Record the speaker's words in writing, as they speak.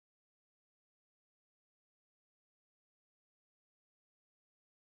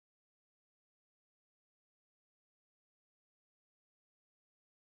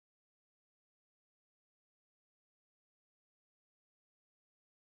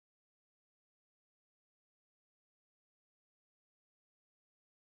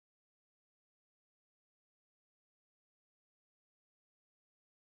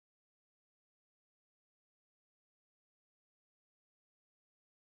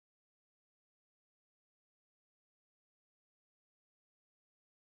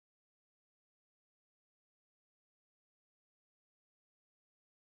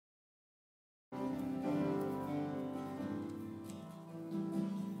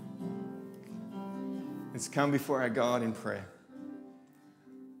Let's come before our God in prayer.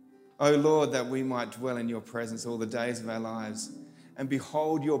 O Lord, that we might dwell in your presence all the days of our lives and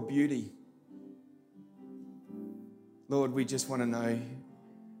behold your beauty. Lord, we just want to know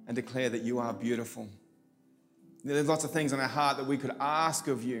and declare that you are beautiful. There's lots of things on our heart that we could ask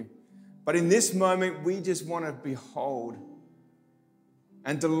of you. But in this moment, we just want to behold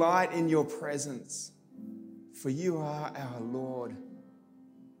and delight in your presence. For you are our Lord.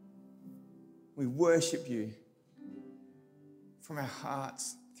 We worship you from our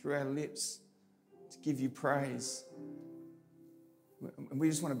hearts, through our lips, to give you praise. And we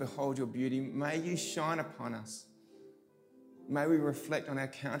just want to behold your beauty. May you shine upon us. May we reflect on our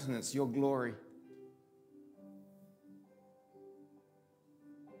countenance your glory.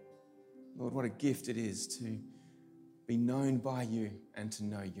 Lord, what a gift it is to be known by you and to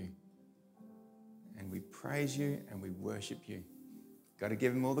know you. And we praise you and we worship you. Got to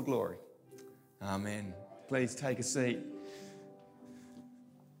give him all the glory. Amen. Please take a seat.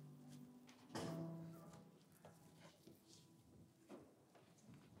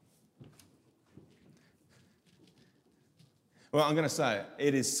 Well, I'm going to say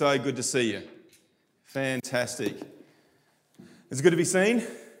it is so good to see you. Fantastic. It's good to be seen.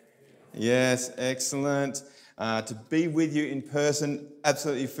 Yes, excellent. To be with you in person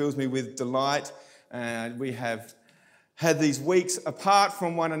absolutely fills me with delight. We have had these weeks apart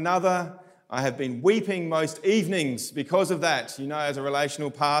from one another. I have been weeping most evenings because of that. You know, as a relational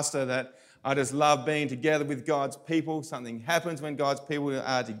pastor, that I just love being together with God's people. Something happens when God's people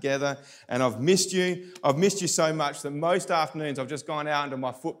are together. And I've missed you. I've missed you so much that most afternoons I've just gone out into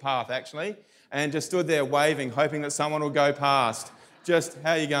my footpath, actually, and just stood there waving, hoping that someone will go past. Just,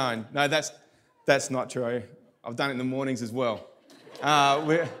 how you going? No, that's not true. I've done it in the mornings as well.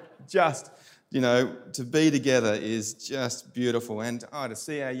 We're just, to be together is just beautiful. And to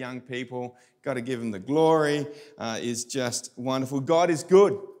see our young people, got to give them the glory, is just wonderful. God is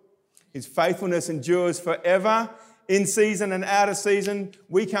good. His faithfulness endures forever, in season and out of season.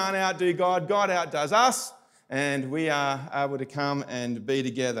 We can't outdo God. God outdoes us, and we are able to come and be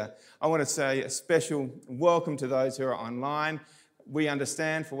together. I want to say a special welcome to those who are online. We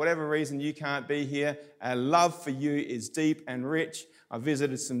understand for whatever reason you can't be here. Our love for you is deep and rich. I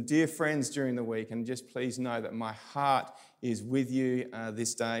visited some dear friends during the week, and just please know that my heart is with you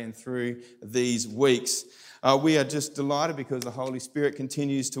this day and through these weeks. We are just delighted because the Holy Spirit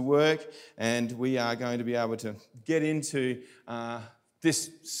continues to work, and we are going to be able to get into this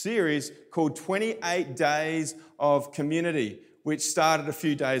series called 28 Days of Community, which started a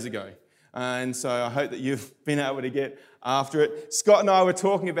few days ago. And so I hope that you've been able to get after it. Scott and I were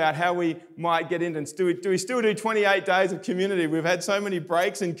talking about how we might get into, and do we still do 28 days of community? We've had so many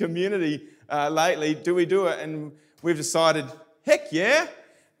breaks in community lately. Do we do it? And we've decided, heck yeah,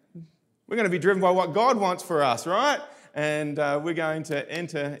 we're going to be driven by what God wants for us, right? And we're going to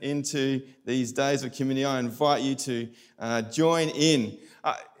enter into these days of community. I invite you to join in.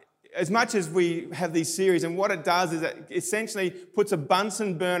 As much as we have these series, and what it does is it essentially puts a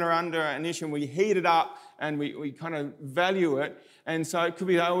Bunsen burner under an issue, and we heat it up and we kind of value it. And so it could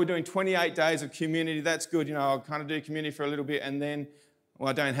be, we're doing 28 days of community. That's good. I'll kind of do community for a little bit, and then,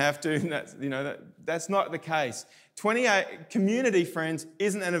 I don't have to. That's not the case. 28 community, friends,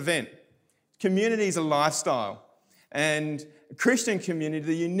 isn't an event. Community is a lifestyle. And Christian community,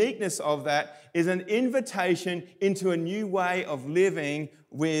 the uniqueness of that is an invitation into a new way of living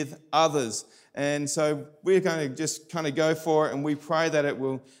with others. And so we're going to just kind of go for it, and we pray that it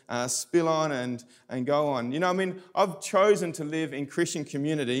will spill on and go on. I've chosen to live in Christian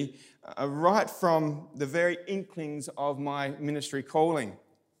community right from the very inklings of my ministry calling.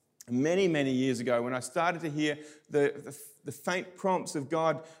 Many, many years ago, when I started to hear the faint prompts of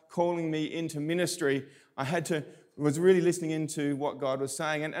God calling me into ministry, was really listening into what God was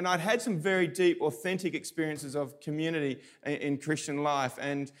saying. And I'd had some very deep, authentic experiences of community in Christian life.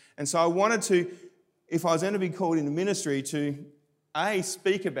 And so I wanted to, if I was going to be called into ministry, to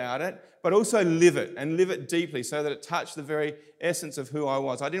speak about it, but also live it, and live it deeply so that it touched the very essence of who I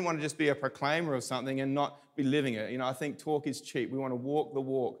was. I didn't want to just be a proclaimer of something and not be living it. I think talk is cheap. We want to walk the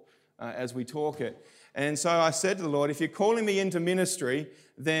walk as we talk it. And so I said to the Lord, if you're calling me into ministry,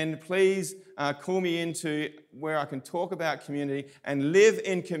 then please call me into where I can talk about community and live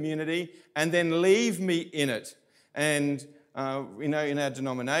in community, and then leave me in it. And in our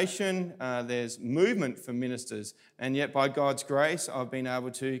denomination, there's movement for ministers, and yet by God's grace, I've been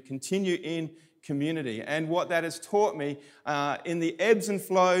able to continue in community. And what that has taught me in the ebbs and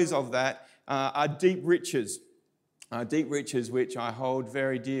flows of that are deep riches. Deep riches which I hold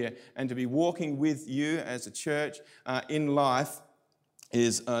very dear, and to be walking with you as a church in life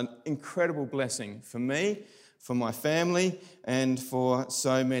is an incredible blessing for me, for my family, and for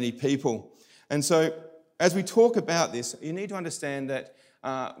so many people. And so as we talk about this, you need to understand that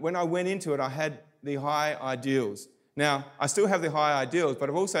when I went into it, I had the high ideals. Now, I still have the high ideals, but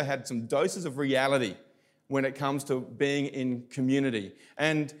I've also had some doses of reality when it comes to being in community.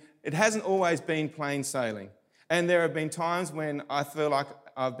 And it hasn't always been plain sailing. And there have been times when I feel like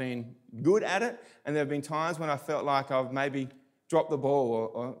I've been good at it, and there have been times when I felt like I've maybe dropped the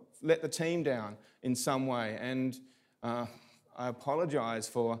ball or let the team down in some way. And I apologise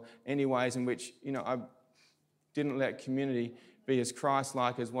for any ways in which, I didn't let community be as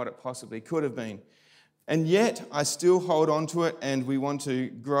Christ-like as what it possibly could have been. And yet, I still hold on to it, and we want to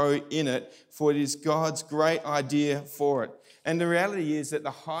grow in it, for it is God's great idea for it. And the reality is that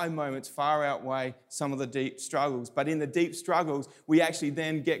the high moments far outweigh some of the deep struggles. But in the deep struggles, we actually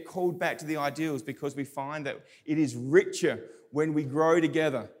then get called back to the ideals, because we find that it is richer when we grow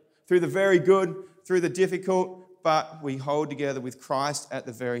together through the very good, through the difficult, but we hold together with Christ at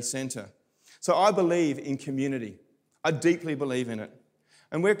the very centre. So I believe in community. I deeply believe in it.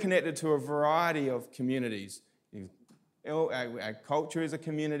 And we're connected to a variety of communities. Our culture is a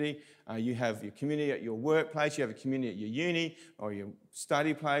community. You have your community at your workplace. You have a community at your uni or your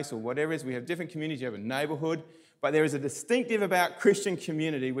study place or whatever it is. We have different communities. You have a neighbourhood. But there is a distinctive about Christian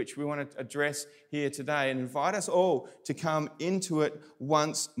community which we want to address here today and invite us all to come into it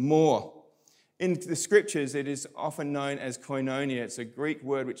once more. In the scriptures, it is often known as koinonia. It's a Greek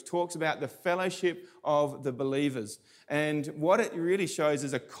word which talks about the fellowship of the believers. And what it really shows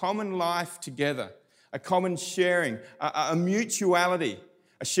is a common life together, a common sharing, a mutuality,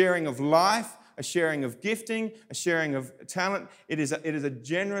 a sharing of life, a sharing of gifting, a sharing of talent. It is a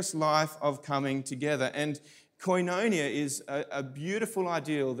generous life of coming together. And koinonia is a beautiful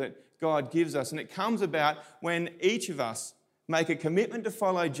ideal that God gives us. And it comes about when each of us make a commitment to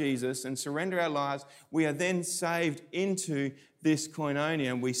follow Jesus and surrender our lives. We are then saved into this koinonia,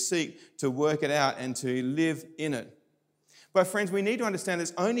 and we seek to work it out and to live in it. But friends, we need to understand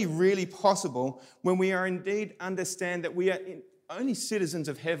it's only really possible when we are indeed understand that we are only citizens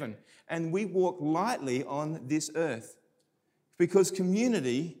of heaven and we walk lightly on this earth. Because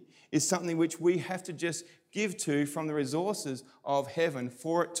community is something which we have to just give to from the resources of heaven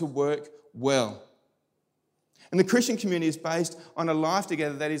for it to work well. And the Christian community is based on a life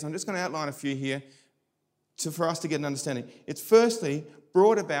together that is, I'm just going to outline a few here for us to get an understanding. It's firstly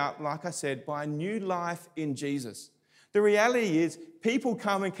brought about, like I said, by a new life in Jesus. The reality is people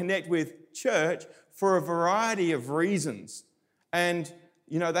come and connect with church for a variety of reasons. And,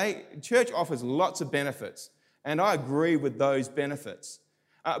 church offers lots of benefits. And I agree with those benefits.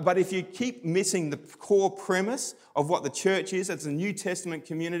 But if you keep missing the core premise of what the church is, it's a New Testament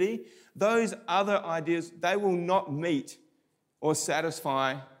community, those other ideas, they will not meet or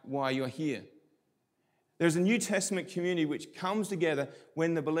satisfy why you're here. There's a New Testament community which comes together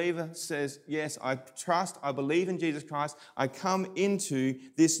when the believer says, yes, I trust, I believe in Jesus Christ, I come into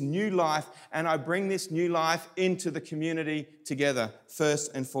this new life and I bring this new life into the community together,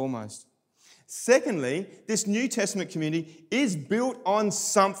 first and foremost. Secondly, this New Testament community is built on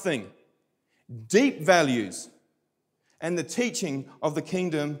something, deep values, and the teaching of the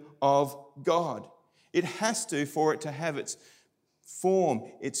kingdom of God. It has to, for it to have its form,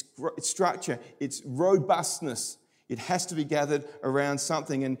 its structure, its robustness. It has to be gathered around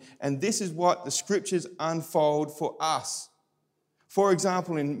something. And this is what the scriptures unfold for us. For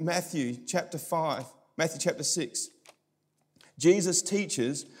example, in Matthew chapter 6, Jesus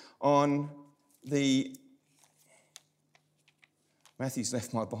teaches on Matthew's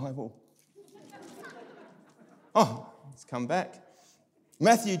left my Bible. Oh, it's come back.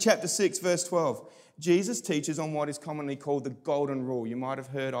 Matthew chapter 6, verse 12. Jesus teaches on what is commonly called the golden rule. You might have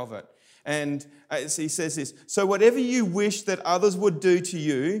heard of it. And he says this, so whatever you wish that others would do to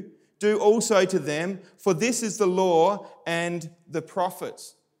you, do also to them, for this is the law and the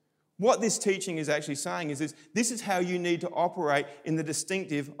prophets. What this teaching is actually saying is this is how you need to operate in the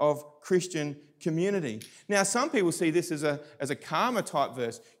distinctive of Christian community. Now, some people see this as a karma type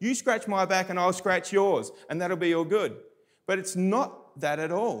verse. You scratch my back and I'll scratch yours, and that'll be all good. But it's not that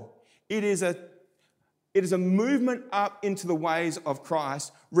at all. It is a movement up into the ways of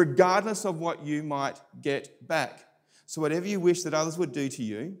Christ, regardless of what you might get back. So whatever you wish that others would do to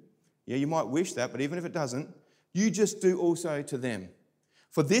you, you might wish that, but even if it doesn't, you just do also to them.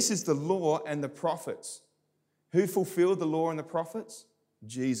 For this is the law and the prophets. Who fulfilled the law and the prophets?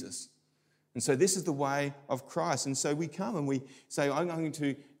 Jesus. And so this is the way of Christ. And so we come and we say, I'm going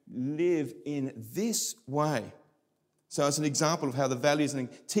to live in this way. So it's an example of how the values and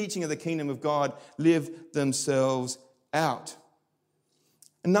teaching of the kingdom of God live themselves out.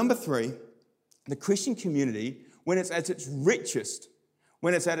 And number three, the Christian community, when it's at its richest,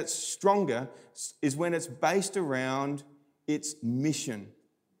 when it's at its stronger, is when it's based around its mission.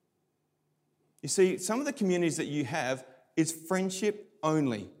 You see, some of the communities that you have is friendship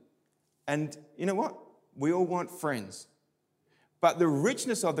only. And you know what? We all want friends. But the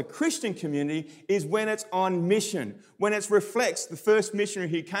richness of the Christian community is when it's on mission, when it reflects the first missionary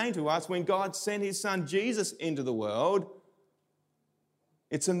who came to us, when God sent his son Jesus into the world.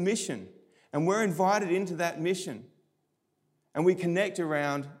 It's a mission, and we're invited into that mission, and we connect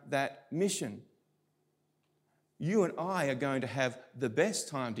around that mission. You and I are going to have the best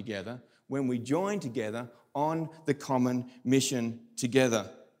time together when we join together on the common mission together.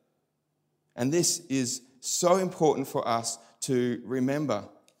 And this is so important for us to remember.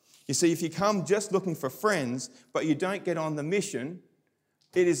 You see, if you come just looking for friends, but you don't get on the mission,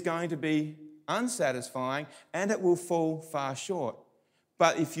 it is going to be unsatisfying and it will fall far short.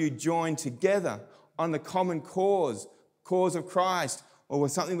 But if you join together on the common cause of Christ, or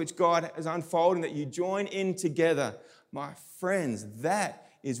with something which God is unfolding, that you join in together, my friends, that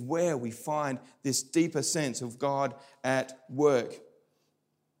is where we find this deeper sense of God at work.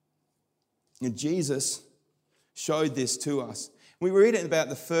 And Jesus showed this to us. We read it about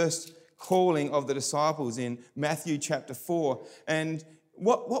the first calling of the disciples in Matthew chapter 4. And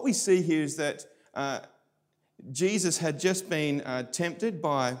what we see here is that Jesus had just been tempted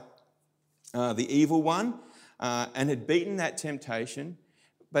by the evil one and had beaten that temptation.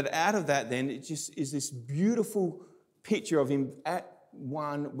 But out of that then, it just is this beautiful picture of him at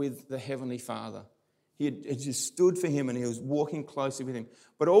one with the Heavenly Father. He had just stood for him and he was walking closely with him.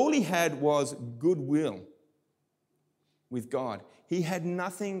 But all he had was goodwill with God. He had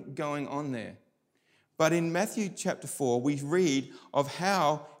nothing going on there. But in Matthew chapter 4, we read of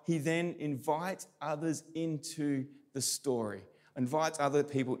how he then invites others into the story, invites other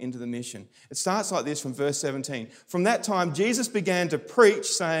people into the mission. It starts like this from verse 17. From that time, Jesus began to preach,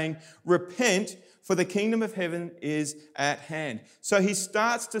 saying, "Repent, for the kingdom of heaven is at hand." So he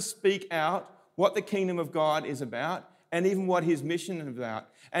starts to speak out what the kingdom of God is about and even what his mission is about.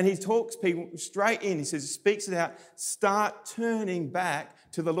 And he talks people straight in. He says, speaks it out, start turning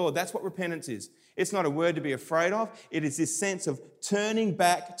back to the Lord. That's what repentance is. It's not a word to be afraid of. It is this sense of turning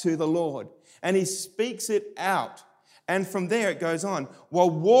back to the Lord. And he speaks it out. And from there it goes on. While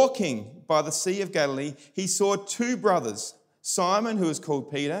walking by the Sea of Galilee, he saw two brothers, Simon, who was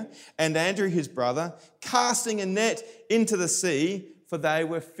called Peter, and Andrew, his brother, casting a net into the sea, for they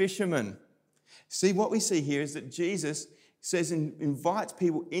were fishermen. See, what we see here is that Jesus says invites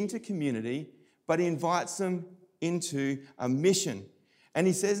people into community, but he invites them into a mission. And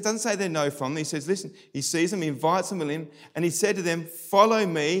he says, it doesn't say they know from them. He says, listen, he sees them, he invites them in, and he said to them, "Follow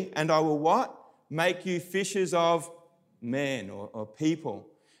me, and I will" what? "Make you fishers of men," or people.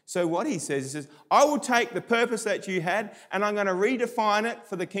 So what he says, I will take the purpose that you had and I'm going to redefine it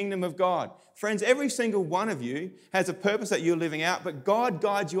for the kingdom of God. Friends, every single one of you has a purpose that you're living out, but God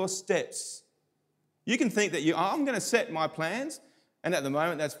guides your steps. You can think that I'm going to set my plans, and at the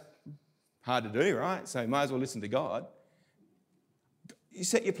moment that's hard to do, right? So you might as well listen to God. You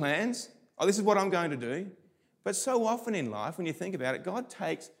set your plans. This is what I'm going to do. But so often in life, when you think about it, God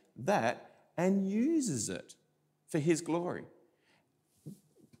takes that and uses it for his glory.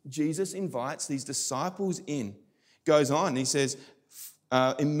 Jesus invites these disciples in. Goes on, he says,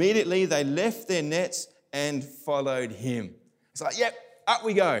 immediately they left their nets and followed him. It's like, yep, up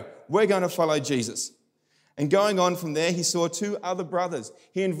we go. We're going to follow Jesus. And going on from there, he saw two other brothers.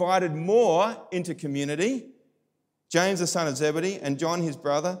 He invited more into community, James the son of Zebedee and John his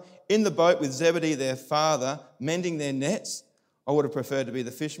brother, in the boat with Zebedee their father, mending their nets. I would have preferred to be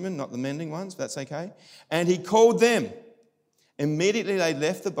the fishermen, not the mending ones, but that's okay. And he called them. Immediately they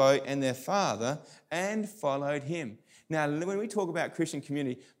left the boat and their father and followed him. Now, when we talk about Christian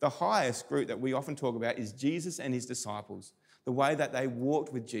community, the highest group that we often talk about is Jesus and his disciples, the way that they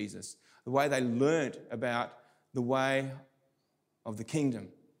walked with Jesus, the way they learnt about the way of the kingdom,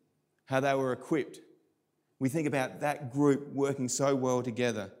 how they were equipped. We think about that group working so well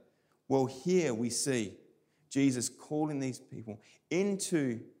together. Well, here we see Jesus calling these people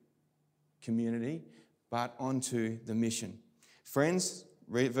into community, but onto the mission. Friends,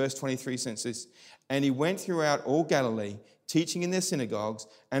 read verse 23 says this, "And he went throughout all Galilee, teaching in their synagogues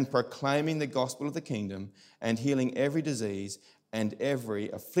and proclaiming the gospel of the kingdom and healing every disease and every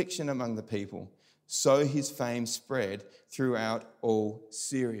affliction among the people. So his fame spread throughout all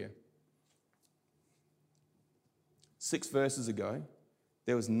Syria." 6 verses ago,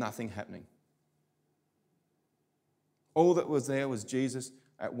 there was nothing happening. All that was there was Jesus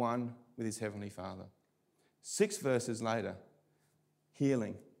at one with his heavenly Father. 6 verses later,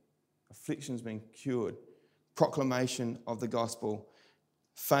 healing, afflictions being cured, proclamation of the gospel,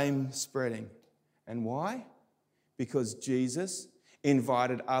 fame spreading. And why? Because Jesus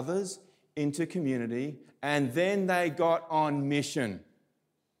invited others into community and then they got on mission.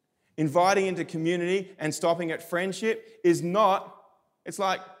 Inviting into community and stopping at friendship is not, it's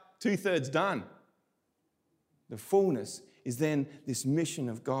like 2/3 done. The fullness is then this mission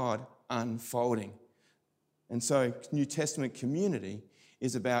of God unfolding. And so New Testament community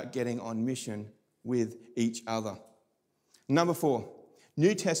is about getting on mission with each other. Number 4,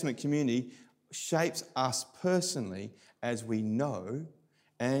 New Testament community shapes us personally as we know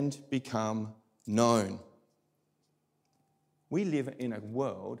and become known. We live in a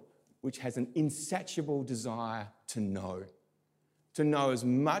world which has an insatiable desire to know as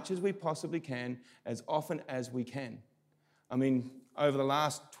much as we possibly can, as often as we can. I mean, over the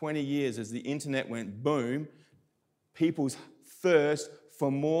last 20 years, as the internet went boom, people's thirst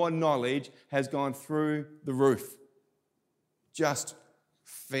for more knowledge has gone through the roof. Just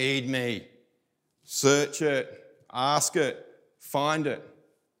feed me, search it, ask it, find it.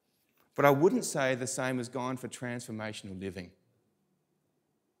 But I wouldn't say the same has gone for transformational living.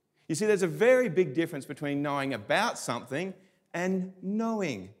 You see, there's a very big difference between knowing about something and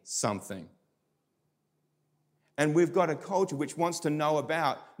knowing something. And we've got a culture which wants to know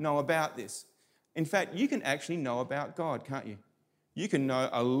about this. In fact, you can actually know about God, can't you? You can know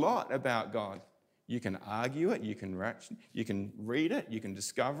a lot about God. You can argue it, you can read it, you can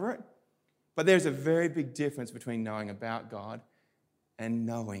discover it. But there's a very big difference between knowing about God and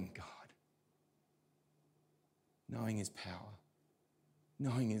knowing God. Knowing His power,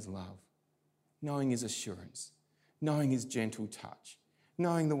 knowing His love, knowing His assurance, knowing His gentle touch,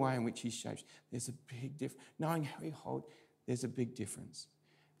 knowing the way in which He shapes. There's a big difference. Knowing how He holds, there's a big difference.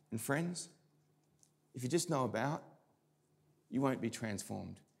 And friends, if you just know about, you won't be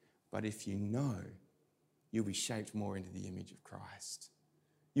transformed. But if you know, you'll be shaped more into the image of Christ.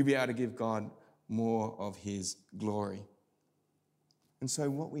 You'll be able to give God more of His glory. And so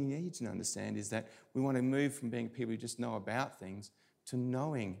what we need to understand is that we want to move from being people who just know about things to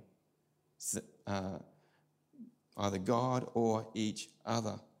knowing either God or each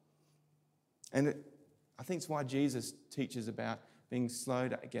other. And I think it's why Jesus teaches about being slow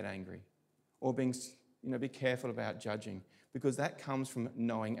to get angry or being, be careful about judging, because that comes from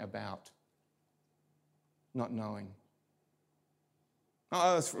knowing about, not knowing.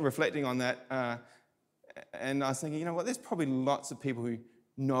 I was reflecting on that and I was thinking, there's probably lots of people who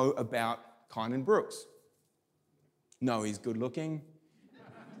know about Kynan Brooks. Know he's good looking.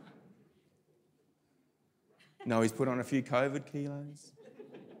 Know he's put on a few COVID kilos.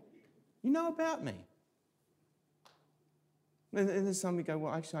 You know about me. And there's some who go,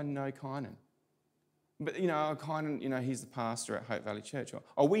 well, actually, I know Kynan. But, Kynan, he's the pastor at Hope Valley Church.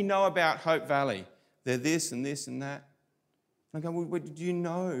 Or we know about Hope Valley. They're this and this and that. And I go, well, do you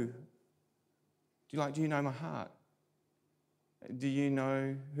know? Do you know my heart? Do you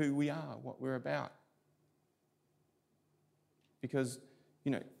know who we are, what we're about? Because,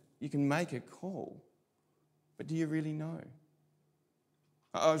 you can make a call, but do you really know?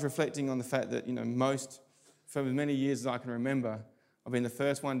 I was reflecting on the fact that, for as many years as I can remember, I've been the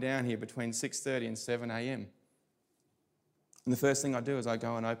first one down here between 6:30 and 7 a.m. And the first thing I do is I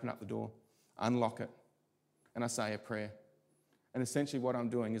go and open up the door, unlock it, and I say a prayer. And essentially what I'm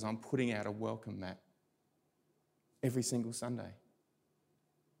doing is I'm putting out a welcome mat every single Sunday.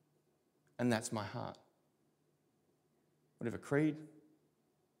 And that's my heart. Whatever creed,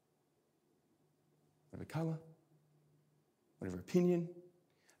 whatever colour, whatever opinion,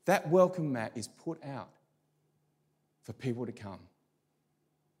 that welcome mat is put out for people to come.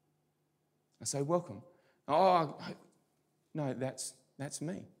 I say, welcome. Oh, no, that's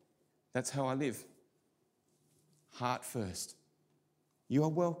me. That's how I live. Heart first. You are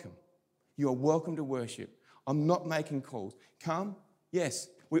welcome. You are welcome to worship. I'm not making calls. Come, yes,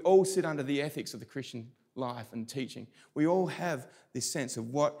 we all sit under the ethics of the Christian life and teaching. We all have this sense of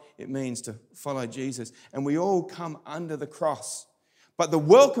what it means to follow Jesus, and we all come under the cross. But the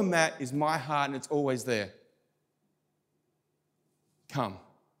welcome mat is my heart, and it's always there. Come.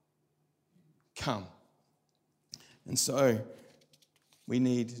 Come. And so we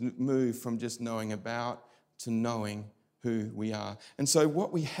need to move from just knowing about to knowing who we are. And so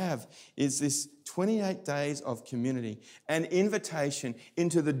what we have is this 28 days of community, an invitation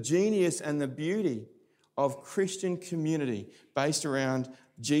into the genius and the beauty of Christian community based around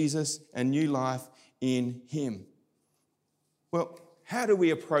Jesus and new life in Him. Well, how do we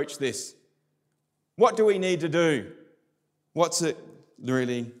approach this? What do we need to do? What's it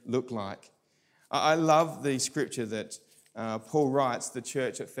really look like? I love the scripture that Paul writes the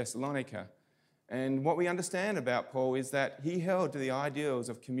church at Thessalonica. And what we understand about Paul is that he held to the ideals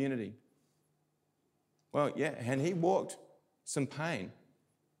of community. Well, yeah, and he walked some pain.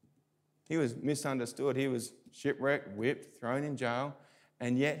 He was misunderstood. He was shipwrecked, whipped, thrown in jail,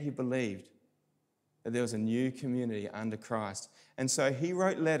 and yet he believed that there was a new community under Christ. And so he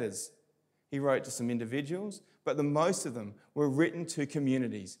wrote letters. He wrote to some individuals, but the most of them were written to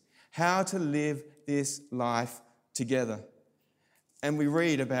communities, how to live this life together. And we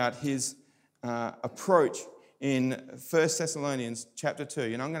read about his approach in 1 Thessalonians chapter 2.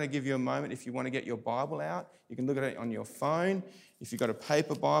 And I'm going to give you a moment if you want to get your Bible out. You can look at it on your phone. If you've got a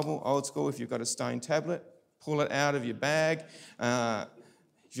paper Bible, old school, if you've got a stone tablet, pull it out of your bag.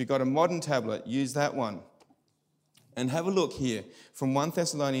 If you've got a modern tablet, use that one. And have a look here from 1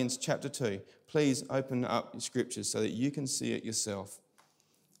 Thessalonians chapter 2. Please open up your scriptures so that you can see it yourself.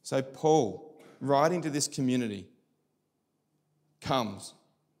 So Paul, writing to this community, comes.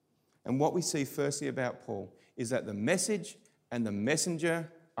 And what we see firstly about Paul is that the message and the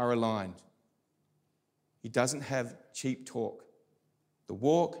messenger are aligned. He doesn't have cheap talk. The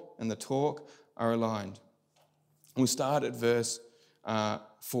walk and the talk are aligned. We'll start at verse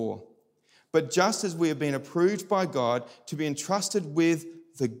 4. But just as we have been approved by God to be entrusted with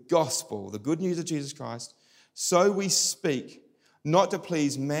the gospel, the good news of Jesus Christ, so we speak, not to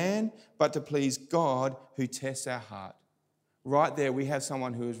please man, but to please God who tests our heart. Right there, we have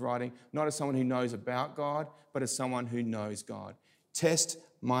someone who is writing, not as someone who knows about God, but as someone who knows God. Test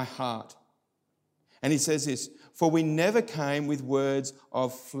my heart. And he says this, for we never came with words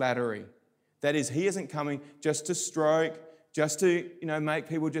of flattery. That is, he isn't coming just to stroke, just to, make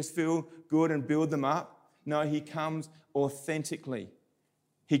people just feel good and build them up. No, he comes authentically.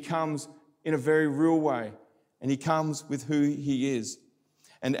 He comes in a very real way, and he comes with who he is.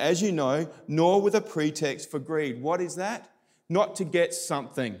 And as you know, nor with a pretext for greed. What is that? Not to get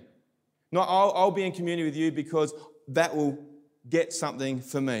something. Not, I'll be in community with you because that will get something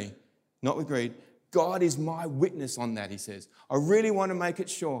for me. Not with greed. God is my witness on that, he says. I really want to make it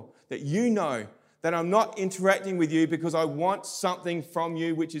sure that you know that I'm not interacting with you because I want something from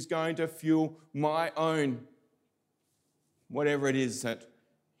you which is going to fuel my own, whatever it is that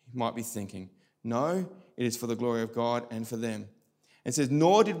you might be thinking. No, it is for the glory of God and for them. It says,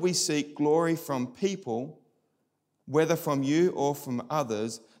 nor did we seek glory from people, whether from you or from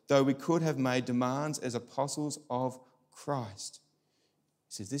others, though we could have made demands as apostles of Christ.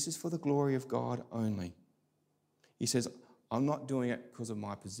 He says, this is for the glory of God only. He says, I'm not doing it because of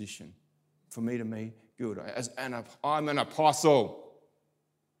my position. For me to be good. I'm an apostle.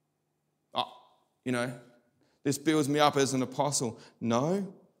 This builds me up as an apostle.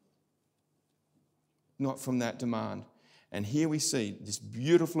 No, not from that demand. And here we see this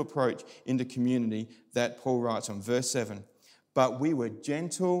beautiful approach into community that Paul writes on verse 7. But we were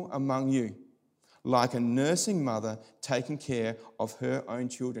gentle among you, like a nursing mother taking care of her own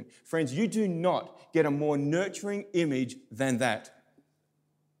children. Friends, you do not get a more nurturing image than that.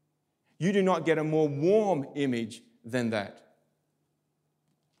 You do not get a more warm image than that.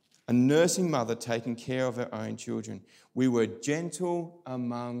 A nursing mother taking care of her own children. We were gentle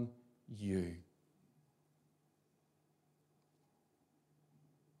among you.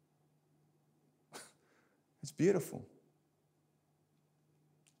 It's beautiful.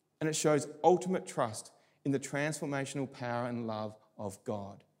 And it shows ultimate trust in the transformational power and love of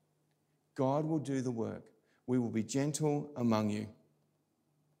God. God will do the work. We will be gentle among you.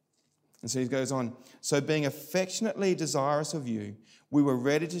 And so he goes on, so being affectionately desirous of you, we were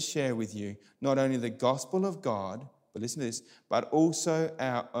ready to share with you not only the gospel of God, but listen to this, but also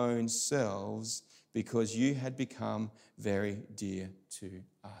our own selves, because you had become very dear to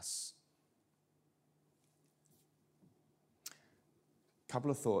us. A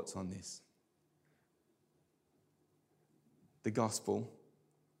couple of thoughts on this. The gospel,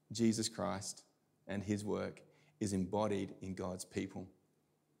 Jesus Christ, and his work is embodied in God's people.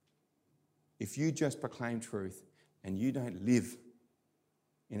 If you just proclaim truth and you don't live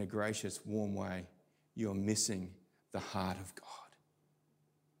in a gracious, warm way, you're missing the heart of God.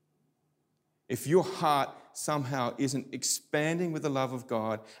 If your heart somehow isn't expanding with the love of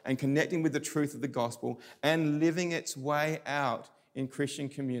God and connecting with the truth of the gospel and living its way out in Christian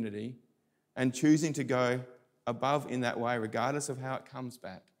community and choosing to go above in that way, regardless of how it comes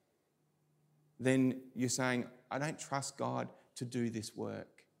back, then you're saying, I don't trust God to do this work.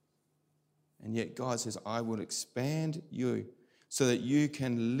 And yet God says, I will expand you so that you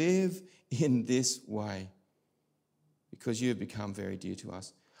can live in this way because you have become very dear to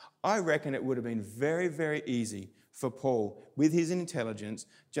us. I reckon it would have been very, very easy for Paul, with his intelligence,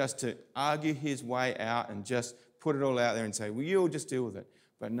 just to argue his way out and just put it all out there and say, well, you'll just deal with it.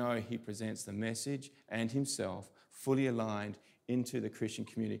 But no, he presents the message and himself fully aligned into the Christian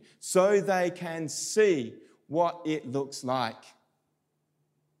community so they can see what it looks like.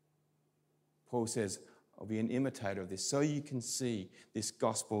 Paul says, I'll be an imitator of this so you can see this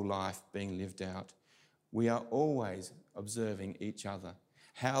gospel life being lived out. We are always observing each other,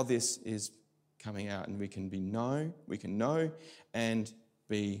 how this is coming out, and we can know and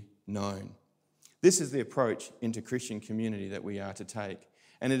be known. This is the approach into Christian community that we are to take.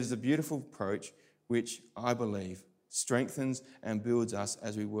 And it is a beautiful approach which I believe strengthens and builds us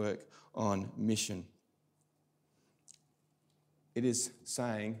as we work on mission. It is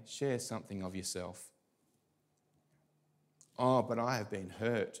saying, share something of yourself. Oh, but I have been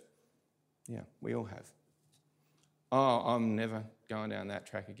hurt. Yeah, we all have. Oh, I'm never going down that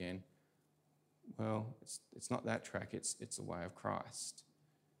track again. Well, it's not that track, it's the way of Christ.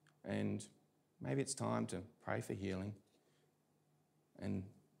 And maybe it's time to pray for healing and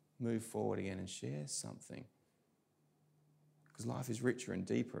move forward again and share something. Because life is richer and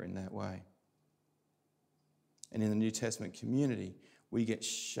deeper in that way. And in the New Testament community, we get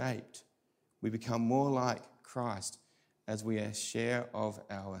shaped. We become more like Christ as we share of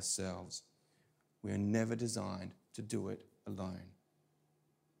ourselves. We are never designed to do it alone.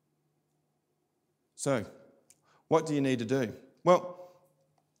 So, what do you need to do? Well,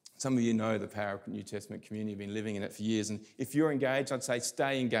 some of you know the power of New Testament community. You've been living in it for years. And if you're engaged, I'd say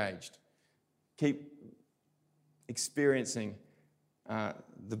stay engaged. Keep experiencing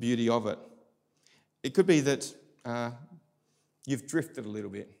the beauty of it. It could be that you've drifted a little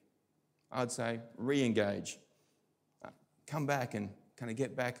bit. I'd say re-engage. Come back and kind of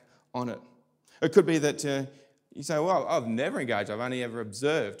get back on it. It could be that you say, well, I've never engaged. I've only ever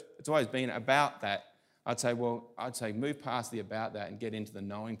observed. It's always been about that. I'd say move past the about that and get into the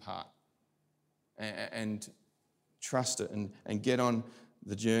knowing part and trust it and get on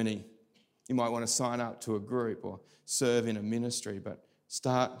the journey. You might want to sign up to a group or serve in a ministry, but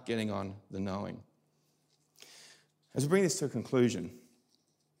start getting on the knowing. As we bring this to a conclusion,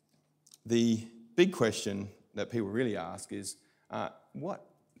 the big question that people really ask is,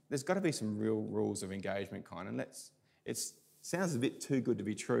 there's got to be some real rules of engagement, kind of. It sounds a bit too good to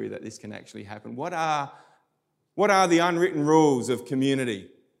be true that this can actually happen. What are the unwritten rules of community?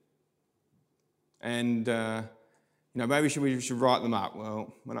 And maybe we should write them up.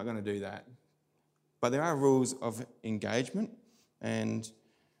 Well, we're not going to do that. But there are rules of engagement, and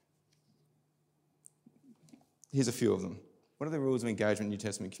here's a few of them. What are the rules of engagement in New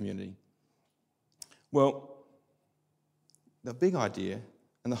Testament community? Well, the big idea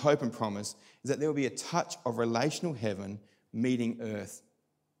and the hope and promise is that there will be a touch of relational heaven meeting earth.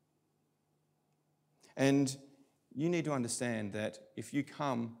 And you need to understand that if you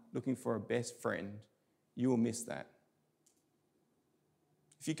come looking for a best friend, you will miss that.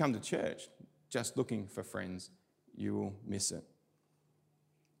 If you come to church just looking for friends, you will miss it.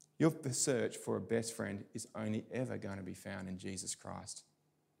 Your search for a best friend is only ever going to be found in Jesus Christ.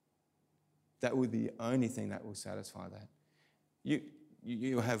 That will be the only thing that will satisfy that.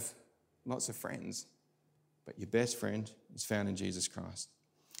 You have lots of friends, but your best friend is found in Jesus Christ.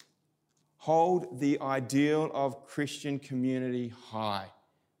 Hold the ideal of Christian community high.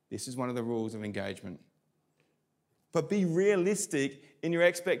 This is one of the rules of engagement. But be realistic in your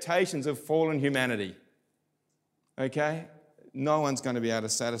expectations of fallen humanity. Okay? No one's going to be able to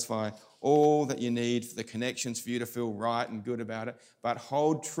satisfy all that you need for the connections for you to feel right and good about it, but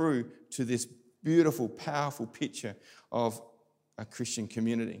hold true to this beautiful, powerful picture of a Christian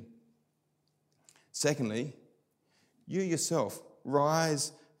community. Secondly, you yourself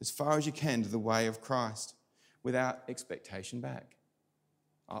rise as far as you can to the way of Christ without expectation back.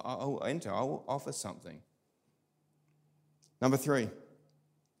 I'll enter, I'll offer something. Number 3,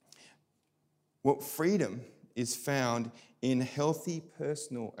 freedom is found in healthy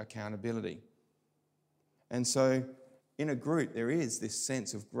personal accountability. And so in a group, there is this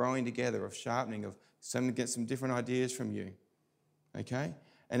sense of growing together, of sharpening, of someone get some different ideas from you. Okay?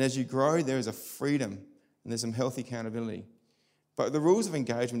 And as you grow, there is a freedom and there's some healthy accountability. But the rules of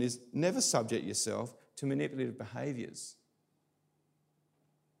engagement is never subject yourself to manipulative behaviours.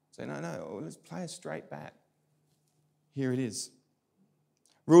 Say, no, let's play a straight bat. Here it is.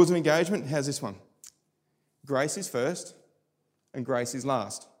 Rules of engagement, how's this one? Grace is first and grace is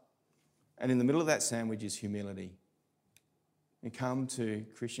last. And in the middle of that sandwich is humility. And come to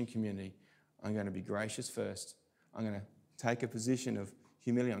Christian community, I'm going to be gracious first. I'm going to take a position of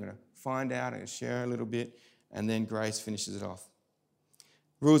humility. I'm going to find out, I'm going to share a little bit, and then grace finishes it off.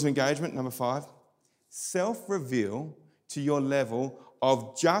 Rules of engagement, number 5. Self-reveal to your level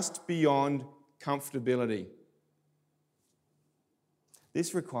of just beyond comfortability.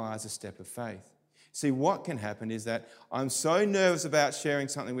 This requires a step of faith. See, what can happen is that I'm so nervous about sharing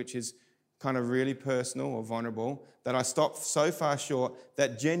something which is kind of really personal or vulnerable that I stop so far short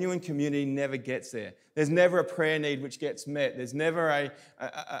that genuine community never gets there. There's never a prayer need which gets met. There's never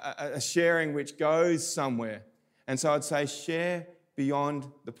a sharing which goes somewhere. And so I'd say share beyond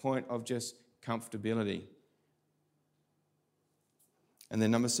the point of just comfortability. And then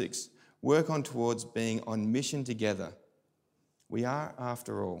number 6, work on towards being on mission together. We are,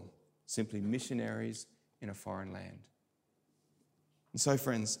 after all, simply missionaries in a foreign land. And so,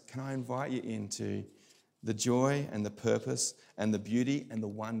 friends, can I invite you into the joy and the purpose and the beauty and the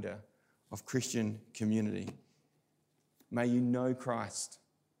wonder of Christian community? May you know Christ.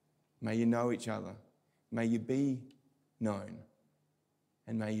 May you know each other. May you be known.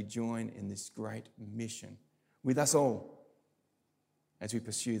 And may you join in this great mission with us all as we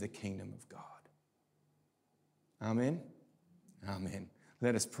pursue the kingdom of God. Amen? Amen.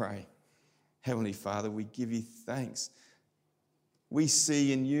 Let us pray. Heavenly Father, we give you thanks. We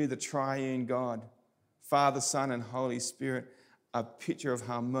see in you, the triune God, Father, Son, and Holy Spirit, a picture of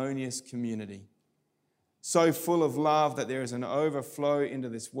harmonious community. So full of love that there is an overflow into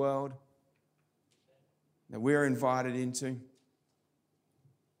this world that we're invited into.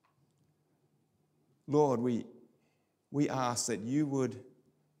 Lord, we ask that you would,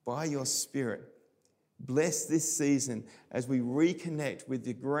 by your Spirit, bless this season as we reconnect with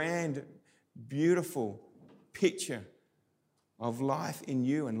the grand, beautiful picture of life in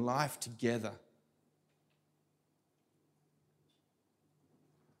you and life together.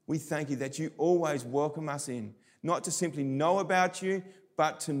 We thank you that you always welcome us in, not to simply know about you,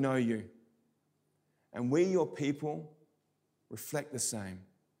 but to know you. And we, your people, reflect the same.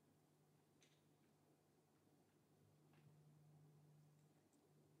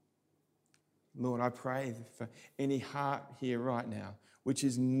 Lord, I pray for any heart here right now which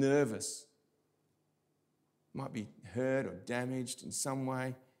is nervous, might be hurt or damaged in some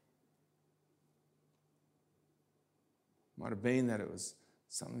way. Might have been that it was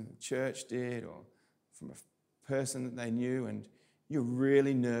something the church did or from a person that they knew, and you're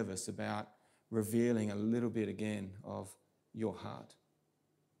really nervous about revealing a little bit again of your heart.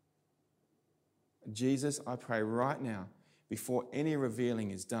 Jesus, I pray right now, before any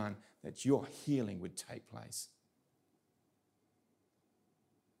revealing is done, that your healing would take place.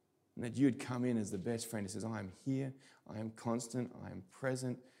 And that you'd come in as the best friend who says, I am here, I am constant, I am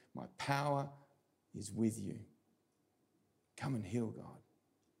present, my power is with you. Come and heal, God.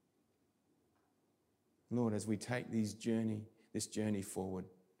 Lord, as we take this journey forward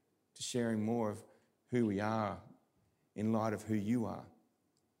to sharing more of who we are in light of who you are,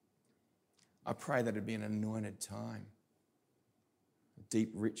 I pray that it'd be an anointed time,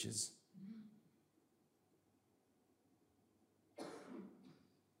 deep riches.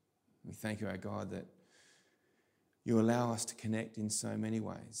 We thank you, our God, that you allow us to connect in so many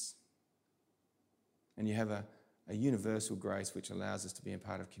ways. And you have a universal grace which allows us to be a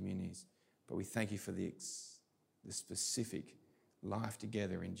part of communities. But we thank you for the specific life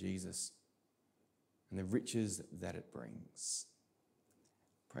together in Jesus and the riches that it brings.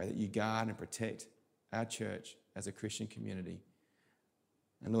 Pray that you guard and protect our church as a Christian community.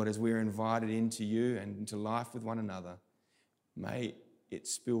 And Lord, as we're invited into you and into life with one another, may it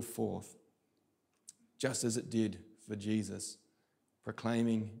spill forth just as it did for Jesus,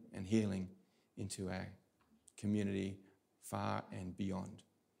 proclaiming and healing into our community far and beyond.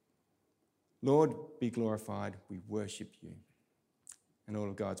 Lord, be glorified. We worship you. And all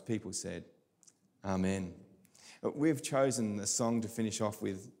of God's people said, Amen. We've chosen the song to finish off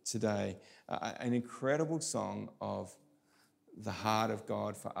with today, an incredible song of the heart of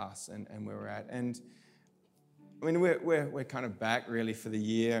God for us and where we're at. And I mean, we're kind of back really for the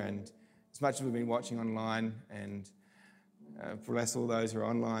year, and as much as we've been watching online, and bless all those who are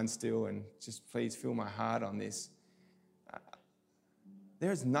online still, and just please fill my heart on this.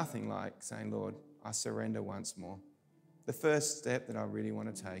 There is nothing like saying, Lord, I surrender once more. The first step that I really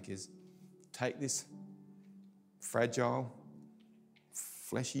want to take is take this fragile,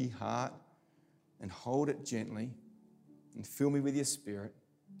 fleshy heart and hold it gently and fill me with your Spirit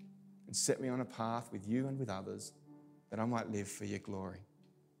and set me on a path with you and with others that I might live for your glory.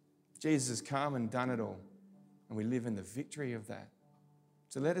 Jesus has come and done it all, and we live in the victory of that.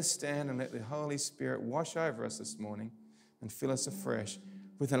 So let us stand and let the Holy Spirit wash over us this morning and fill us afresh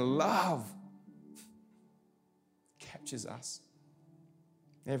with a love that captures us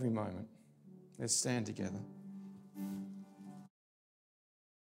every moment. Let's stand together.